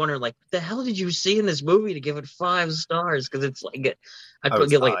why I was wondering, like, what the hell did you see in this movie to give it 5 stars? Because it's like, I'd was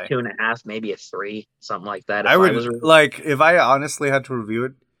give like high. a 2.5, maybe a 3, something like that. I would like if I honestly had to review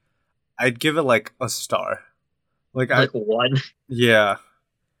it, I'd give it like a star. Like 1. yeah.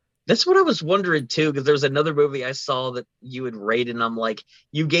 That's what I was wondering too, because there's another movie I saw that you had rated, and I'm like,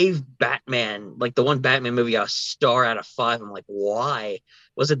 you gave Batman, like the one Batman movie, a star out of 5. I'm like, why?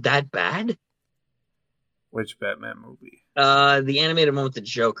 Was it that bad? Which Batman movie? The animated one with the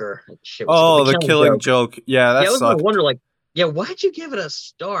Joker. Shit, The Killing Joke. Yeah, that I was sucked. gonna wonder, like, yeah, why'd you give it a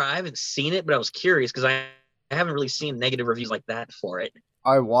star? I haven't seen it, but I was curious because I haven't really seen negative reviews like that for it.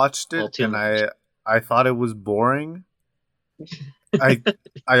 I watched Well, it too and much. I thought it was boring. I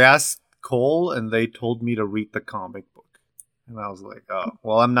asked Cole, and they told me to read the comic book, and I was like, oh,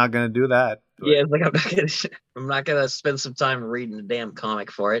 well, I'm not gonna do that. Yeah, it's like I'm not gonna spend some time reading the damn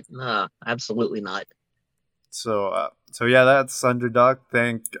comic for it. No, absolutely not. So yeah, that's Underdog.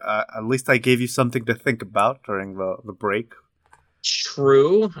 At least I gave you something to think about during the break.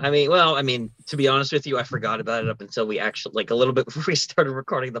 True. I mean, to be honest with you, I forgot about it up until we actually, like, a little bit before we started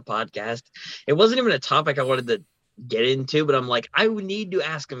recording the podcast. It wasn't even a topic I wanted to get into, but I'm like, I would need to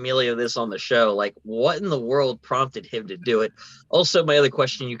ask Emilio this on the show. Like, what in the world prompted him to do it? Also, my other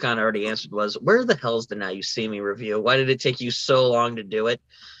question you kind of already answered was, where the hell's the Now You See Me review? Why did it take you so long to do it?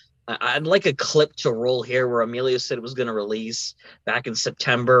 I'd like a clip to roll here where Emilio said it was going to release back in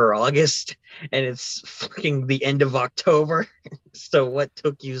September or August, and it's fucking the end of October. So what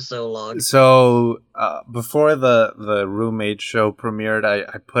took you so long? So before the roommate show premiered,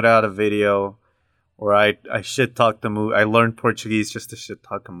 I put out a video where I shit talked the movie. I learned Portuguese just to shit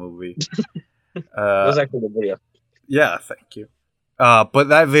talk a movie. It was actually the video. Yeah, thank you. But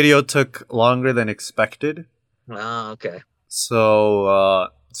that video took longer than expected. Oh, okay. So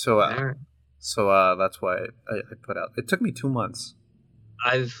Right. that's why I put out. It took me 2 months.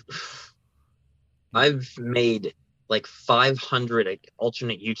 I've made like 500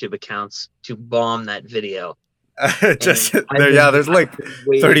 alternate YouTube accounts to bomb that video. There's like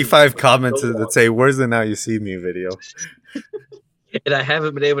 35 comments that say, "Where's the Now You See Me video?" And I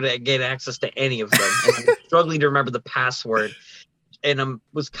haven't been able to get access to any of them. And I'm struggling to remember the password. And I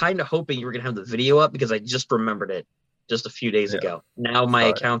was kind of hoping you were going to have the video up because I just remembered it just a few days ago. Now my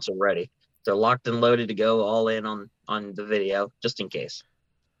accounts are ready. They're locked and loaded to go all in on the video, just in case.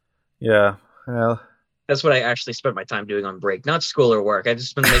 Yeah, well, that's what I actually spent my time doing on break, not school or work. I've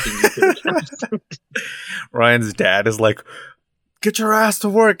just been making YouTube accounts. Ryan's dad is like, "Get your ass to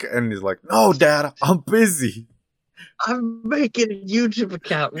work," and he's like, "No, Dad, I'm busy. I'm making a YouTube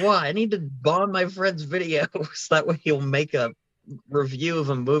account. Why? I need to bomb my friend's videos. That way he'll make a review of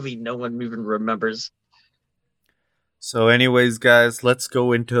a movie no one even remembers." So anyways, guys, let's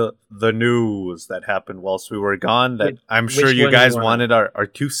go into the news that happened whilst we were gone that I'm sure you guys wanted our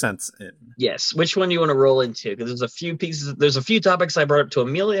 2 cents in. Yes. Which one do you want to roll into? Because there's a few topics I brought up to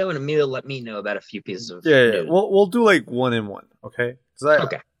Emilio, and Emilio let me know about a few pieces of news. We'll do like one in one, okay?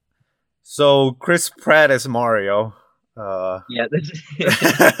 Okay. So Chris Pratt as Mario. Yeah.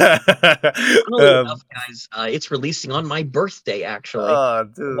 Enough, guys. It's releasing on my birthday, actually. Oh,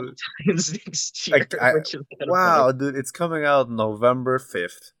 dude. Next year, wow, dude. It's coming out November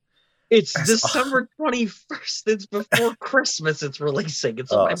 5th. It's December 21st. It's before Christmas. It's releasing.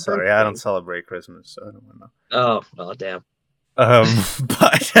 It's on my birthday. I don't celebrate Christmas, so I don't know. Oh, well, damn.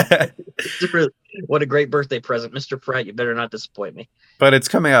 But what a great birthday present, Mr. Pratt. You better not disappoint me. But it's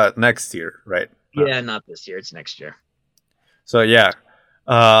coming out next year, right? Yeah, not this year. It's next year. So yeah,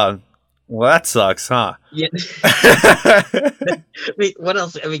 well that sucks, huh? Yeah. I mean, what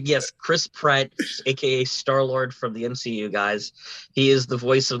else? I mean, yes, Chris Pratt, aka Star-Lord from the MCU, guys. He is the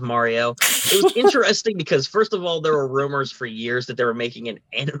voice of Mario. It was interesting because, first of all, there were rumors for years that they were making an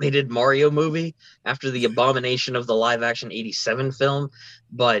animated Mario movie after the abomination of the live-action '87 film,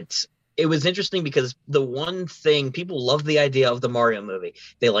 but it was interesting because the one thing people love the idea of the Mario movie.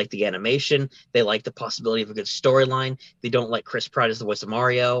 They like the animation. They like the possibility of a good storyline. They don't like Chris Pratt as the voice of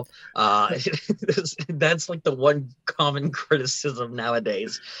Mario. That's like the one common criticism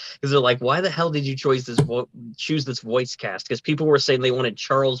nowadays, because they're like, why the hell did you choose this voice cast? Because people were saying they wanted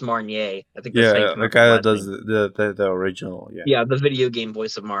Charles Martinet. I think the guy that does the original. Yeah, the video game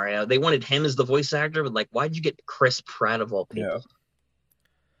voice of Mario. They wanted him as the voice actor, but like, why'd you get Chris Pratt of all people? Yeah.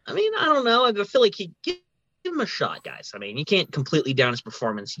 I mean, I don't know. I feel like give him a shot, guys. I mean, you can't completely down his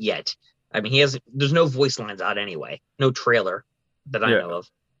performance yet. I mean, there's no voice lines out anyway. No trailer that I know of.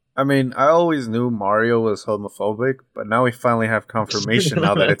 I mean, I always knew Mario was homophobic, but now we finally have confirmation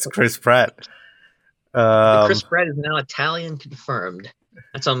now that it's Chris Pratt. Chris Pratt is now Italian confirmed.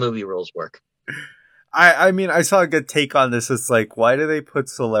 That's how movie rules work. I mean, I saw a good take on this. It's like, why do they put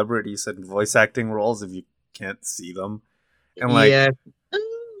celebrities in voice acting roles if you can't see them? And like, yeah.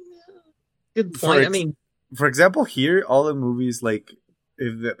 Good point. For example, here all the movies, like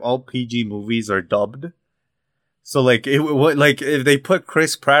all PG movies are dubbed. So like if they put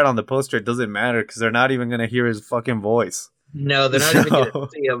Chris Pratt on the poster, it doesn't matter because they're not even gonna hear his fucking voice. No, they're not even gonna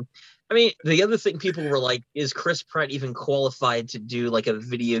see him. I mean, the other thing people were like, is Chris Pratt even qualified to do like a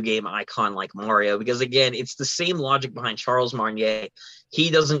video game icon like Mario? Because again, it's the same logic behind Charles Martinet.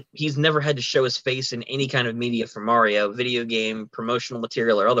 He's never had to show his face in any kind of media for Mario, video game, promotional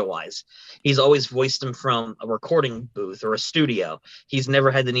material, or otherwise. He's always voiced him from a recording booth or a studio. He's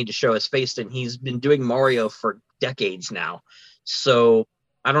never had the need to show his face, and he's been doing Mario for decades now. So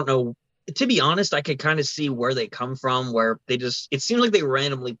I don't know to be honest, I could kind of see where they come from, where they just, it seems like they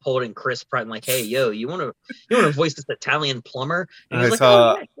randomly pulled in Chris Pratt and like, hey, yo, you want to voice this Italian plumber? And he I was like,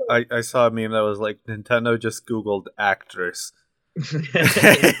 oh saw yeah, sure. I saw a meme that was like Nintendo just Googled actress. And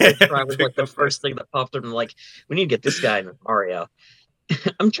Chris Pratt was Pick like the the first first. thing that popped up and like, we need to get this guy in Mario.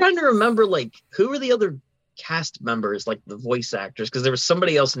 I'm trying to remember like who were the other cast members, like the voice actors, because there was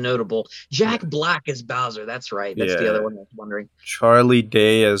somebody else notable. Yeah, Jack Black as Bowser. That's right. That's the other yeah. one I was wondering. Charlie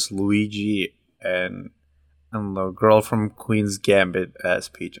Day as Luigi and the girl from Queen's Gambit as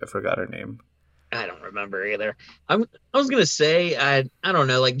Peach. I forgot her name. I don't remember either. I was gonna say I don't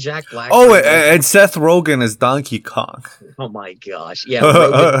know, like Jack Black Oh, for voice. and Seth Rogen as Donkey Kong. Oh my gosh. Yeah,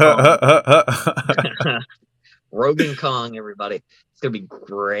 Rogan Kong. Rogan Kong, everybody. It's gonna be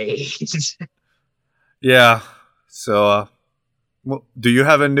great. Yeah. So, do you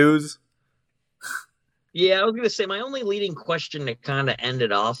have a news? Yeah, I was gonna say my only leading question to kind of end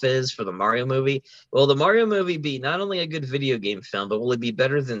it off is for the Mario movie. Will the Mario movie be not only a good video game film, but will it be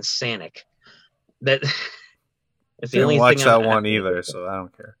better than Sonic? That that's the Didn't only watch thing I'm that one asking. either, so I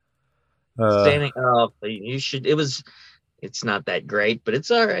don't care. Sonic, oh, you should. It's not that great, but it's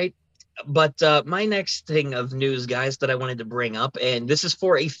all right. But my next thing of news, guys, that I wanted to bring up, and this is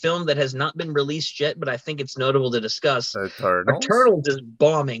for a film that has not been released yet, but I think it's notable to discuss. Eternals. Eternals is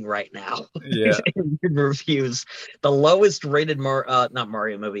bombing right now Yeah, in reviews. The lowest rated not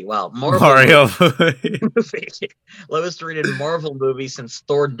Mario movie. Wow, Marvel Mario. movie. Lowest rated Marvel movie since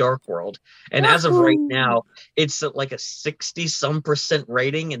Thor: Dark World. And as of right Wahoo! now, it's at like a 60-some%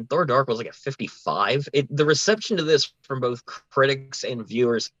 rating, and Thor: Dark was like a 55. The reception to this from both critics and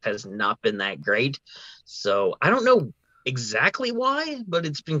viewers has not been that great. So I don't know exactly why, but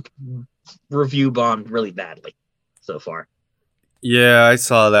it's been review bombed really badly so far. Yeah, I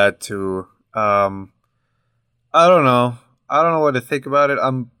saw that too. I don't know. I don't know what to think about it.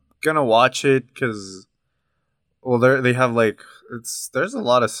 I'm gonna watch it because well, they have like there's a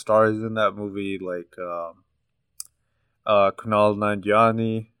lot of stars in that movie, like Kunal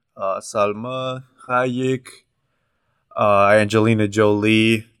Nanjiani, Salma Hayek, Angelina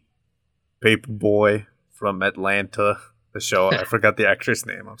Jolie, Paperboy from Atlanta, the show. I forgot the actress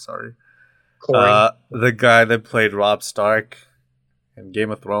name. I'm sorry. Corey. The guy that played Rob Stark in Game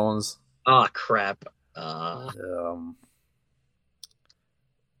of Thrones. Ah, crap. Um,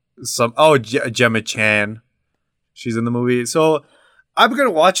 Gemma Chan. She's in the movie. So I'm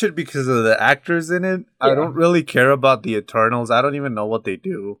gonna watch it because of the actors in it. I Yeah. don't really care about the Eternals. I don't even know what they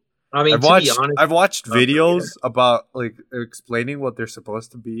do. I mean, to be honest, I've watched I don't know either. videos about like explaining what they're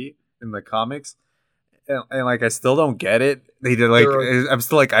supposed to be in the comics, and like I still don't get it. They did like They're- I'm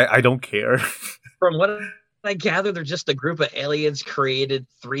still like I don't care. from what I gather, they're just a group of aliens created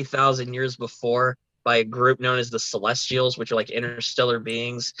 3,000 years before by a group known as the Celestials, which are like interstellar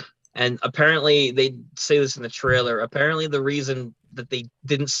beings. And apparently, they say this in the trailer. Apparently, the reason that they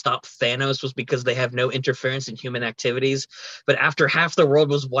didn't stop Thanos was because they have no interference in human activities. But after half the world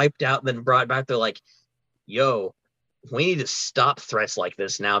was wiped out and then brought back, they're like, yo, we need to stop threats like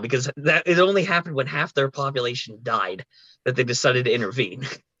this now because that it only happened when half their population died that they decided to intervene.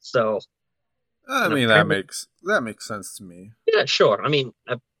 So I and mean apparently, that makes sense to me. yeah, sure. I mean,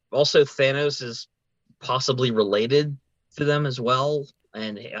 also Thanos is possibly related to them as well,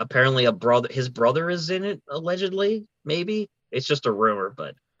 and apparently his brother is in it allegedly. Maybe it's just a rumor,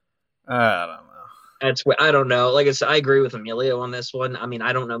 but I don't know. that's what I don't know. Like I said, I agree with Emilio on this one. I mean,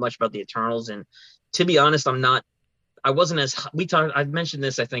 I don't know much about the Eternals, and to be honest, I'm not. I wasn't as we talked. I mentioned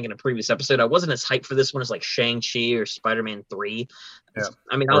this, I think, in a previous episode. I wasn't as hyped for this one as like Shang-Chi or Spider-Man 3. Yeah,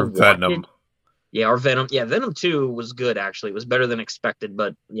 I mean, or I'll watch Venom. it. Yeah, or Venom. Yeah, Venom 2 was good, actually. It was better than expected.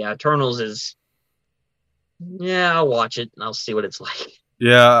 But yeah, Eternals is. Yeah, I'll watch it and I'll see what it's like.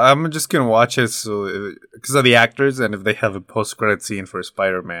 Yeah, I'm just gonna watch it so because of the actors and if they have a post-credit scene for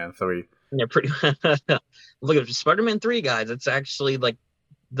Spider-Man 3. Yeah, pretty. Look at Spider-Man 3, guys. It's actually like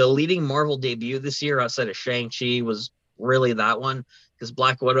the leading Marvel debut this year outside of Shang-Chi was really that one because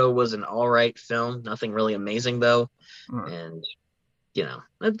Black Widow was an all right film. Nothing really amazing, though. And,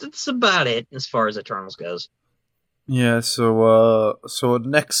 that's about it as far as Eternals goes. Yeah, so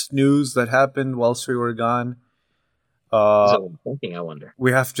next news that happened whilst we were gone. So I'm thinking, I wonder.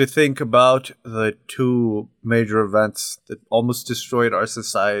 We have to think about the two major events that almost destroyed our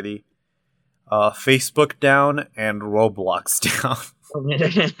society. Facebook down and Roblox down.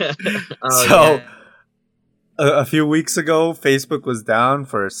 Oh, So yeah. a few weeks ago, Facebook was down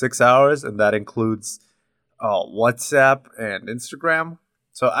for 6 hours, and that includes WhatsApp and Instagram.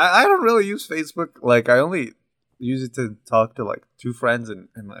 So I don't really use Facebook. Like I only use it to talk to like two friends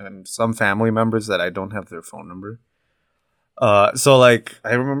and some family members that I don't have their phone number. So like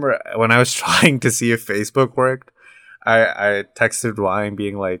I remember when I was trying to see if Facebook worked, I texted Ryan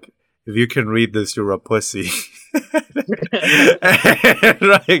being like, "If you can read this, you're a pussy." And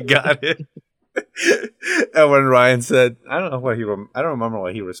Ryan got it. And when Ryan said, I don't know what I don't remember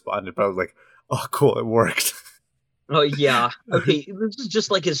what he responded, but I was like, "Oh, cool, it worked." Oh yeah. Okay, this is just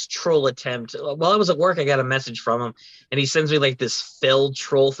like his troll attempt. While I was at work, I got a message from him, and he sends me like this Phil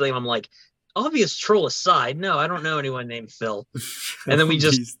troll thing. I'm like, obvious troll aside, no, I don't know anyone named Phil. And then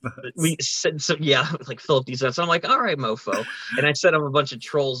These we nuts. said so yeah, like Philip these nuts. I'm like, all right, mofo. And I sent him a bunch of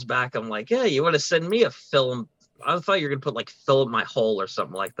trolls back. I'm like, yeah, you want to send me a film? I thought you were gonna put like fill up my hole or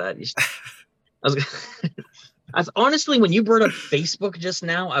something like that. I was honestly, when you brought up Facebook just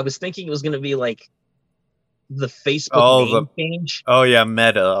now, I was thinking it was gonna be like the Facebook Oh the name change. oh yeah,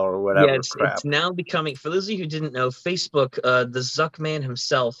 Meta or Yeah, whatever it's crap. now becoming. For those of you who didn't know, Facebook, the Zuckman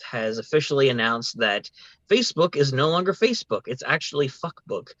himself has officially announced that Facebook is no longer Facebook. It's actually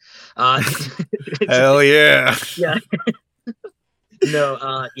Fuckbook. It's, Hell yeah. yeah,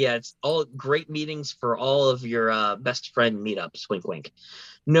 no, yeah, it's all great meetings for all of your best friend meetups. Wink, wink.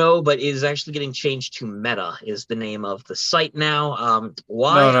 No, but it is actually getting changed to Meta. Is the name of the site now? No,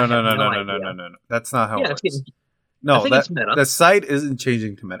 Why? I no, have no, no, no no, no, no, idea. no, no, no. That's not how it Yeah, it's works. getting. I No, think it's that Meta, the site isn't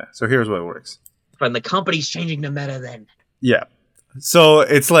changing to Meta. So here's what it works. and the company's changing to Meta. Then. Yeah. So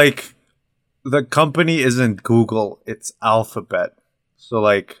it's like the company isn't Google, it's Alphabet. So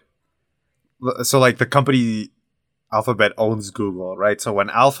like the company Alphabet owns Google, right? So when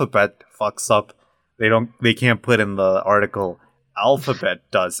Alphabet fucks up, they can't put in the article Alphabet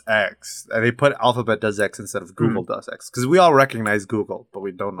does X. And they put Alphabet does X instead of Hmm. Google does X because we all recognize Google, but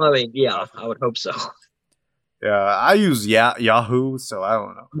we don't I know. mean, yeah, I would hope so. Yeah, I use Yahoo, so I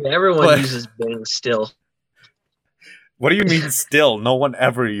don't know. Yeah, everyone But uses Bing still. what do you mean still? No one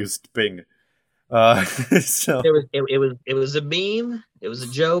ever used Bing. So It was a meme. It was a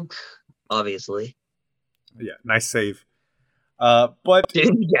joke, obviously. yeah, nice save. But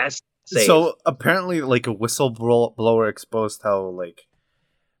Yes, save. so apparently, like a whistleblower exposed how like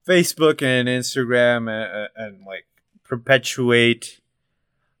Facebook and Instagram and like perpetuate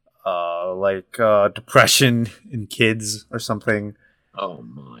depression in kids or something. Oh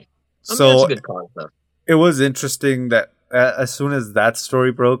my. I mean, that's a So good cause though. it was interesting that as soon as that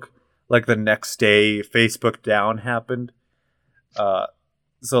story broke, like the next day, Facebook down happened. Uh,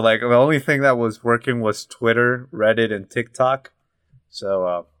 so like the only thing that was working was Twitter, Reddit, and TikTok.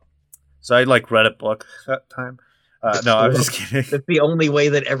 So I like read a book that time. No, I'm just kidding. That's the only way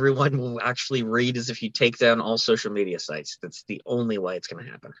that everyone will actually read is if you take down all social media sites. That's the only way it's going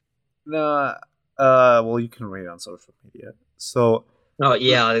to happen. No, well, you can read on social media. So, Oh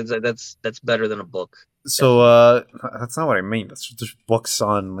yeah, that's better than a book. that's not what I mean. That's just books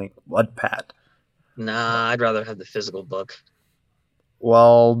on like Wattpad. Nah, I'd rather have the physical book.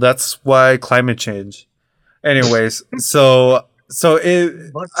 Well, that's why climate change. Anyways, so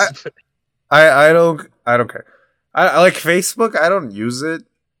it What? I don't care. I like Facebook. I don't use it,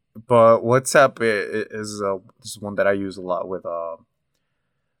 but WhatsApp is one that I use a lot with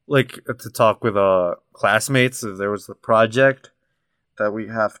like to talk with classmates if there was a project that we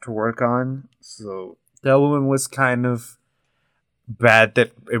have to work on. So that one was kind of bad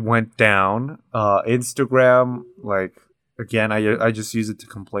that it went down. Instagram, like again, I just use it to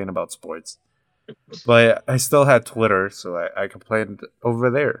complain about sports, but I still had Twitter, so I complained over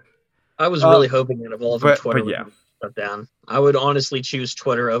there. I was Uh, really hoping that of all of them, Twitter but would yeah, be shut down. I would honestly choose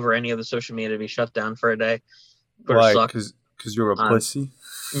Twitter over any other social media to be shut down for a day. Twitter why? sucks. Because you're a Um, pussy.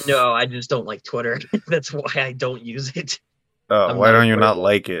 no, I just don't like Twitter. That's why I don't use it. I'm Why not a don't you Twitter not boy.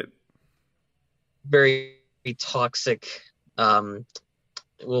 like it? Very toxic. Um,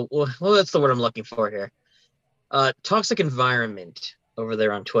 well, that's the word I'm looking for here. Toxic environment over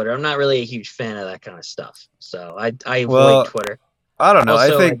there on Twitter. I'm not really a huge fan of that kind of stuff, so I avoid Well, Twitter. I don't know. I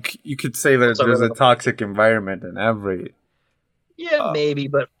Also, think you could say that I there's really a don't like. toxic environment in every. Yeah, Uh, maybe,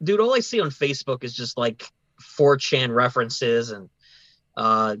 but dude, all I see on Facebook is just like 4chan references and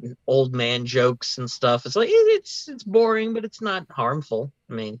old man jokes and stuff. It's like it's boring, but it's not harmful.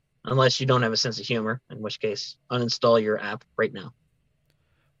 I mean, unless you don't have a sense of humor, in which case uninstall your app right now.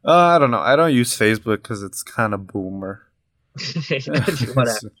 I don't know. I don't use Facebook because it's kind of boomer.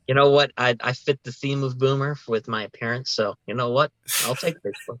 Whatever. You know what? I fit the theme of boomer with my appearance, so you know what? I'll take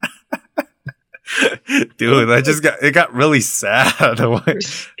Facebook. Dude, it got really sad.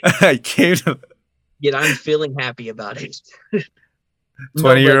 I came to Yet I'm feeling happy about it. No,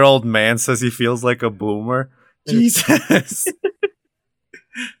 20-year-old man says he feels like a boomer. Jesus.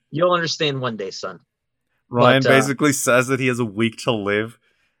 you'll understand one day, son. Ryan But basically says that he has a week to live.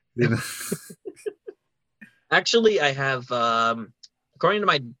 You know? Actually, I have, according to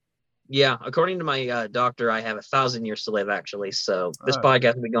my doctor, I have 1,000 years to live, actually. So this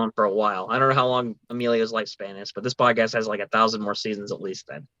podcast will be going for a while. I don't know how long Emilio's lifespan is, but this podcast has like 1,000 more seasons at least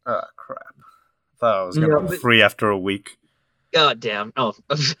then. Oh, crap. I thought I was going to be free after a week. God damn. Oh,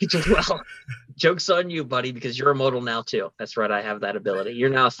 well, joke's on you, buddy, because you're immortal now, too. That's right. I have that ability. You're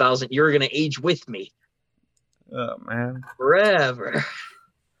now 1,000. You're going to age with me. Oh, man. Forever.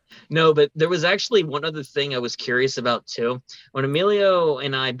 No, but there was actually one other thing I was curious about, too. When Emilio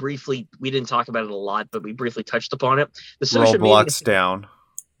and I we didn't talk about it a lot, but we briefly touched upon it. The social Roblox down.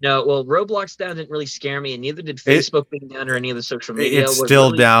 No, well, Roblox down didn't really scare me, and neither did Facebook being down or any of the social media. It's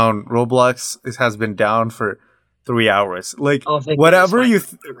still down. Roblox has been down for 3 hours. Like, whatever you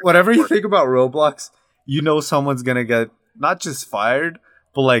think about Roblox, you know someone's gonna get not just fired,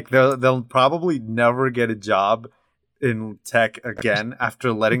 but like they'll probably never get a job in tech again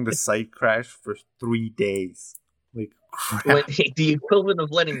after letting the site crash for 3 days. Like, crap. The equivalent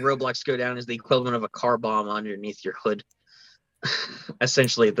of letting Roblox go down is the equivalent of a car bomb underneath your hood.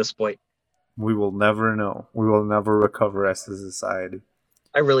 Essentially, at this point, we will never know. We will never recover as a society.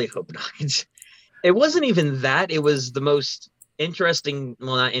 I really hope not. It wasn't even that. It was the most interesting,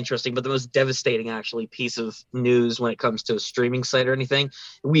 well, not interesting, but the most devastating, actually, piece of news when it comes to a streaming site or anything.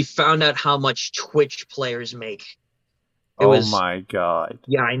 We found out how much Twitch players make. My God.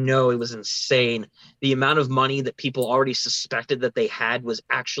 Yeah, I know. It was insane. The amount of money that people already suspected that they had was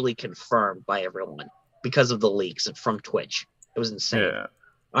actually confirmed by everyone because of the leaks from Twitch. It was insane. Yeah.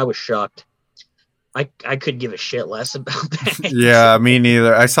 I was shocked. I could give a shit less about that. Yeah, me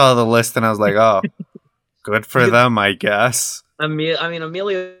neither. I saw the list and I was like, oh, good for them, I guess.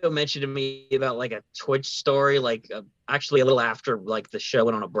 Emilio mentioned to me about like a Twitch story, like actually a little after like the show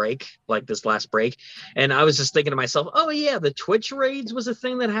went on a break, like this last break. And I was just thinking to myself, oh yeah, the Twitch raids was a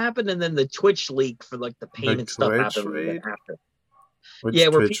thing that happened. And then the Twitch leak for like the payment stuff happened after. Which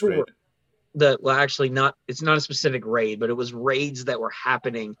where Twitch people raid? It's not a specific raid, but it was raids that were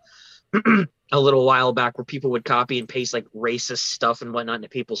happening a little while back where people would copy and paste like racist stuff and whatnot into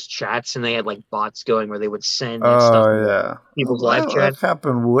people's chats, and they had like bots going where they would send stuff to people's live chats. That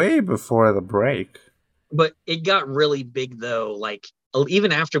happened way before the break. But it got really big though, like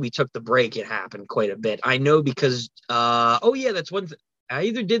even after we took the break, it happened quite a bit. I know because that's one thing. I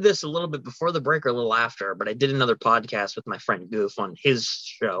either did this a little bit before the break or a little after, but I did another podcast with my friend Goof on his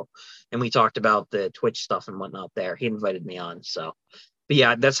show, and we talked about the Twitch stuff and whatnot there. He invited me on, so. But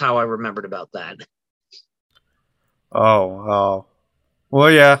yeah, that's how I remembered about that. Oh.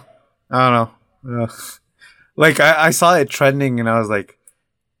 Well, yeah. I don't know. Like, I saw it trending, and I was like,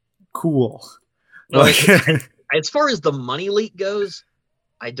 cool. Like, as far as the money leak goes,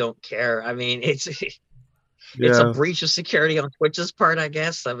 I don't care. I mean, it's a breach of security on Twitch's part, I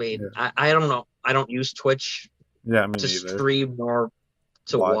guess. I mean, I don't know. I don't use Twitch to stream or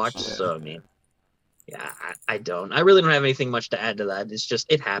to watch. Yeah. So, I mean, yeah, I don't. I really don't have anything much to add to that. It's just,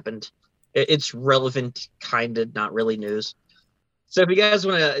 it happened. It's relevant, kind of, not really news. So if you guys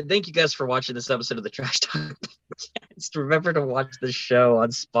want to, thank you guys for watching this episode of the Trash Talk Podcast. Remember to watch the show on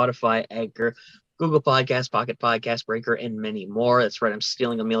Spotify, Anchor, Google Podcasts, Pocket Podcast, Breaker, and many more. That's right. I'm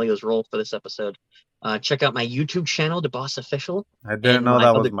stealing Emilio's role for this episode. Check out my YouTube channel, DeBoss Official. I didn't know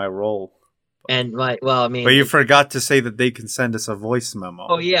that was my role. And but you forgot to say that they can send us a voice memo.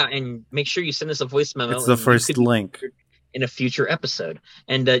 Oh yeah, and make sure you send us a voice memo. It's the first link in a future episode.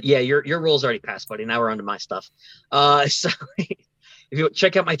 And your role's already passed, buddy. Now we're on to my stuff. So if you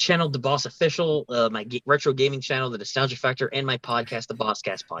check out my channel, DeBoss Official, my retro gaming channel, The Nostalgia Factor, and my podcast, The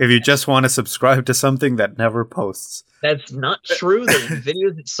Bosscast Podcast. If you just want to subscribe to something that never posts. That's not true. There's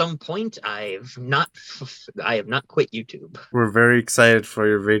videos at some point. I have not quit YouTube. We're very excited for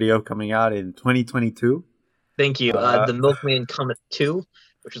your video coming out in 2022. Thank you. The Milkman Cometh 2,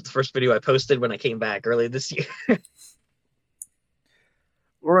 which was the first video I posted when I came back earlier this year.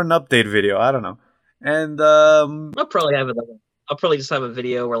 Or an update video. I don't know. And I'll probably have it. I'll probably just have a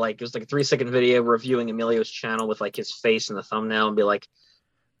video where like it was like a 3-second video reviewing Emilio's channel with like his face in the thumbnail and be like,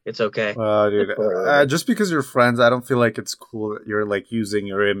 it's okay. Dude, just because you're friends, I don't feel like it's cool that you're like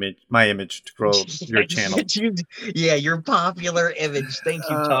using my image to grow your channel. Yeah, your popular image. Thank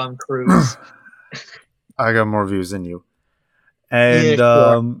you, Tom Cruise. I got more views than you. And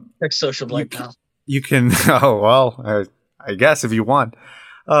check social blade now. You can. Oh well, I guess if you want.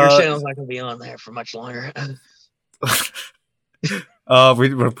 Your channel's not gonna be on there for much longer.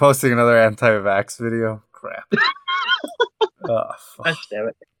 We're posting another anti-vax video. Crap. Fuck. Damn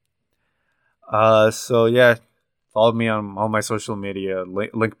it. So yeah, follow me on all my social media.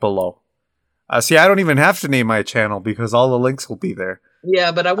 Link below. See, I don't even have to name my channel because all the links will be there.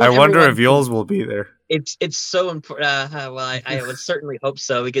 Yeah, but I wonder if yours will be there. It's so important. Well, I would certainly hope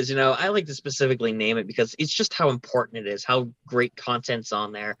so because I like to specifically name it because it's just how important it is, how great content's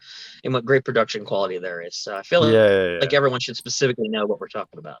on there, and what great production quality there is. So I feel Yeah, yeah, like yeah. everyone should specifically know what we're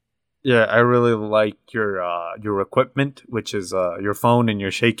talking about. Yeah, I really like your equipment, which is your phone and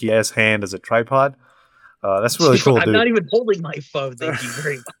your shaky ass hand as a tripod. That's really cool, I'm dude. not even holding my phone. Thank you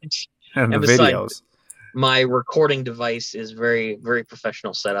very much. And the And besides, videos. my recording device is very, very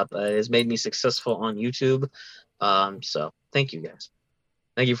professional setup. It has made me successful on YouTube. So thank you guys.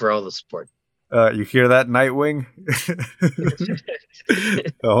 Thank you for all the support. You hear that, Nightwing?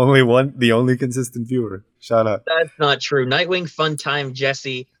 The only consistent viewer. Shout out. That's not true. Nightwing, Funtime,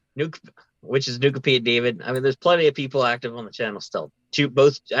 Jesse, Nuke, which is Nukapia David. I mean, there's plenty of people active on the channel still. Two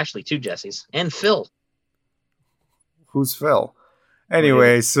Jessies and Phil. Who's Phil?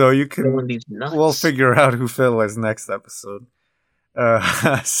 Anyway, so you can Filling these we'll nuts. figure out who Phil is next episode.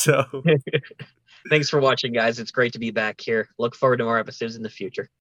 So Thanks for watching, guys. It's great to be back here. Look forward to more episodes in the future.